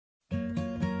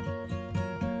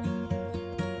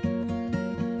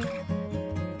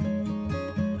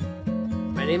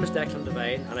My name is Declan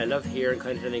Devine and I live here in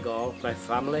County Donegal with my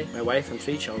family, my wife and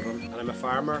 3 children, and I'm a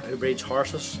farmer who breeds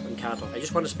horses and cattle. I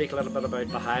just want to speak a little bit about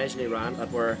Baha'ís in Iran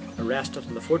that were arrested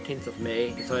on the 14th of May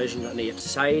 2008.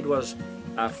 Saeid was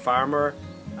a farmer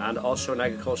and also an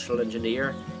agricultural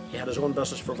engineer. He had his own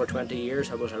business for over 20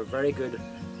 years and was a very good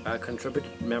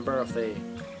contributing member of the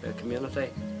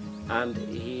community, and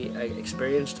he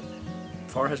experienced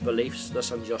for his beliefs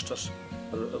this injustice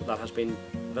that has been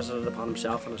visited upon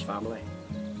himself and his family.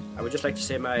 I would just like to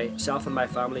say myself and my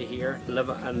family here live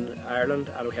in Ireland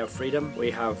and we have freedom. We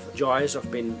have joys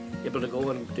of being able to go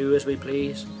and do as we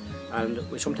please, and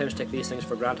we sometimes take these things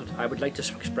for granted. I would like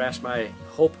to express my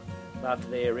hope that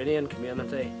the Iranian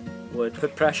community would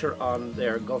put pressure on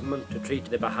their government to treat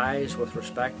the Bahá'ís with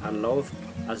respect and love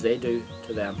as they do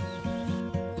to them.